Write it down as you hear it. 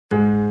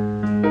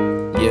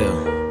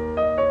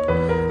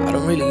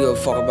really give a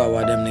fuck about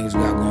what them niggas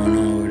got going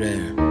on over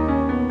there.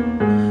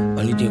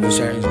 Only thing for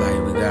certain is like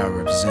we gotta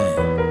represent.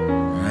 You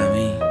know what I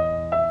mean?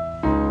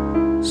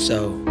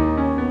 So,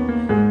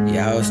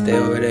 y'all stay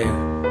over there,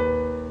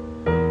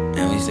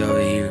 and we stay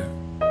over here,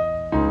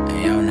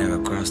 and y'all never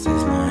cross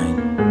this line.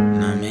 You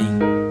know what I mean?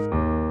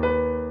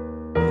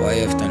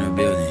 YF done a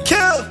building.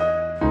 Kill!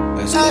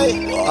 Let's go.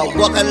 I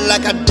walk it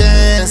like I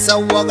dance, I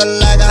walk it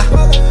like a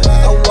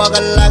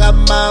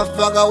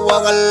motherfucker,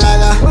 walk it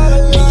like a.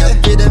 Minha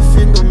vida é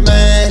fim do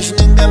mês,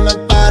 ninguém me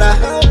para,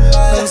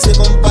 não se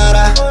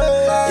compara,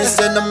 e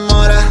se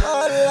namora.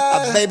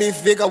 A baby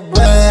fica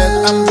wet,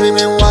 I'm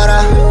dreaming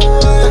water.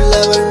 Eu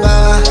levo el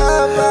baba,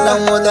 não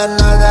muda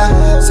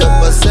nada. Se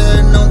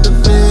você não te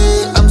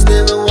vi, I'm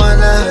Stevie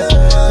Wonder.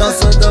 Não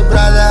sou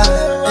dobrada,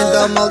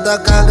 então malta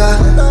caga.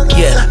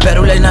 Yeah,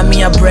 pérolas na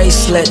minha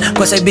bracelet.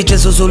 Com essas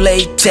bitches uso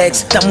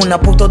latex. Tamo na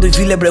puta do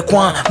Ville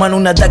Brequan, mano,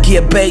 nada aqui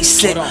é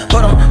basic.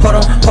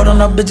 Hold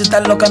on, a bitch tá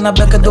louca na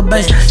beca do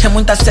Benz. É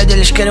muita sede,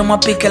 eles querem uma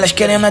pica, eles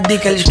querem uma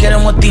dica, eles querem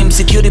um team.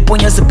 Security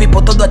põe esse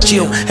people todo a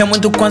chill. É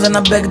muito coisa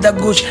na bag da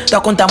Gucci, tá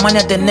com tamanho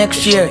até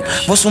next year.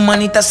 Vosso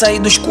manita sair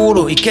do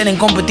escuro e querem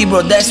competir,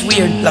 bro, that's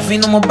weird. Lá vim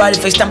no mobile,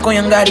 FaceTime com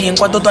Yangari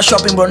enquanto eu tô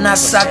shopping, bro, na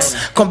Saks.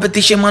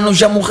 Competition, mano,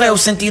 já morreu,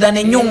 sem tirar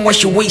nenhum,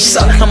 wish we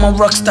suck. I'm a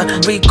rockstar,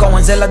 Rick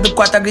Owens, ela do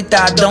 4 a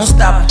gritar, don't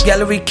stop,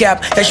 gallery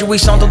cap. Esta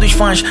são todos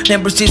fãs, nem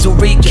preciso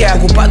recap.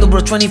 Ocupado,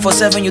 bro,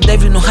 24/7, you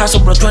David no hustle,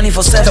 bro,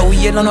 24/7. Tô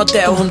indo no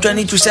hotel, room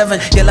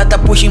 237, e ela tá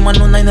pushing,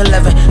 mano,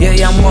 911.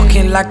 Yeah, I'm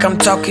walking like I'm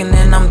talking,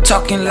 and I'm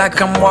talking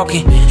like I'm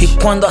walking. E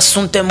quando o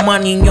assunto é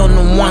money, eu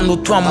não ando,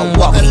 tu I'm walking. I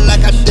walk it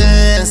like I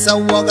dance, I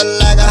walk it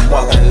like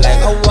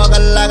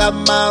a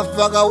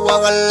motherfucker,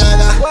 walk it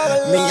like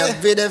a. Minha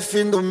vida é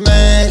fim do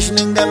mês,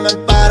 ninguém me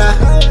para,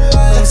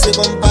 não se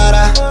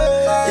compara,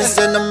 e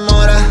se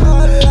namora.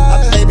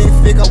 A baby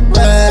fica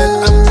wet,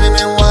 I'm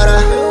dreaming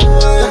water.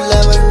 Eu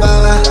levo el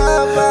baba,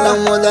 não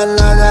muda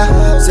nada.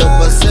 Se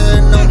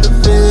você não te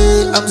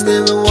vi, I'm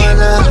Stevie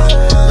Wonder.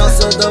 Não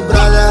sou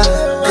dobrada,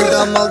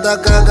 então malta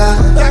caga.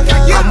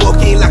 I'm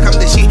walking like I'm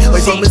the shit.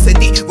 Hoje eu me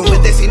senti, vou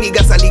meter esse nigga,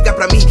 essa liga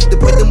pra mim.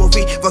 Depois de me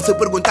ouvir, vão se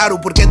perguntar o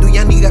porquê do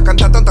Ian nigga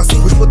cantar tanto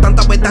assim. Os putos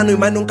tá betando,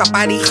 mas nunca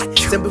pare.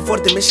 Sempre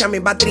forte, me chama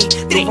em battery.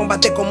 Não vão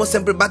bater como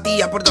sempre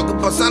batia. Por que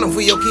possa, não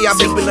fui eu que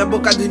abri. Sempre na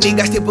boca dos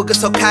niggas, tipo que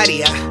sou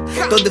caria.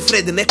 Tô de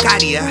Fred, né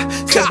caria.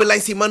 Sempre lá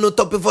em cima no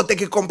top, vou ter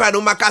que comprar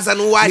uma casa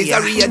no área.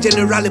 Miseria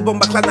General e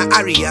bomba clã na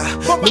área.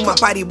 Numa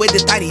party, bué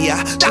de taria.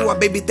 Tua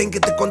baby tem que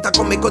te contar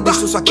como é que eu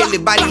deixo só aquele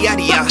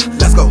bariaria.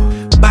 Let's go.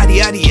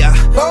 Bariaria,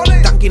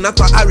 tanque na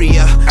tua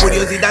área.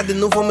 Curiosidade,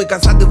 não vou me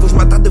cansar de vos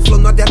matar de flow,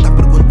 não adianta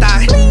perguntar.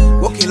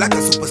 Walking like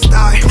a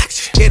superstar,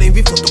 querem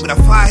vir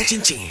fotografar.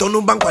 Tô no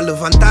banco a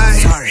levantar.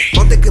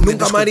 Vão ter que me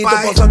desculpar. Nunca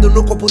marido pousado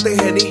no copo tem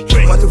Henny.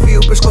 4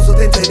 fios, pescoço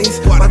tem tênis.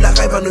 Manda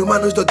raiva nos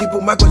manos do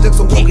tipo Michael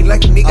Jackson. Walking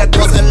like a nigga. I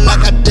walk it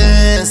like I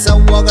dance, I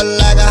walk it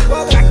like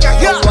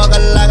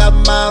a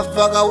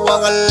motherfucker,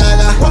 walk it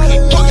like a.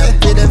 Minha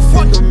vida é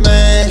fim do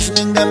mês,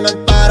 ninguém me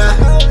para,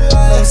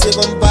 não se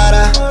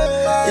compara,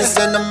 e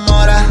se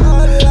namora.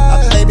 A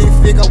baby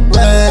fica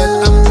wet,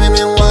 I'm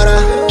dreaming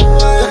water.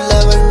 Eu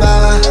levo el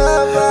baba,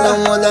 não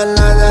muda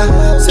nada.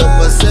 Se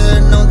você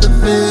não te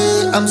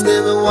vi, I'm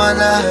Stevie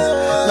Wonder.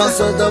 Não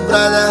sou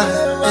dobrada,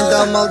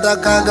 então malta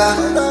caga.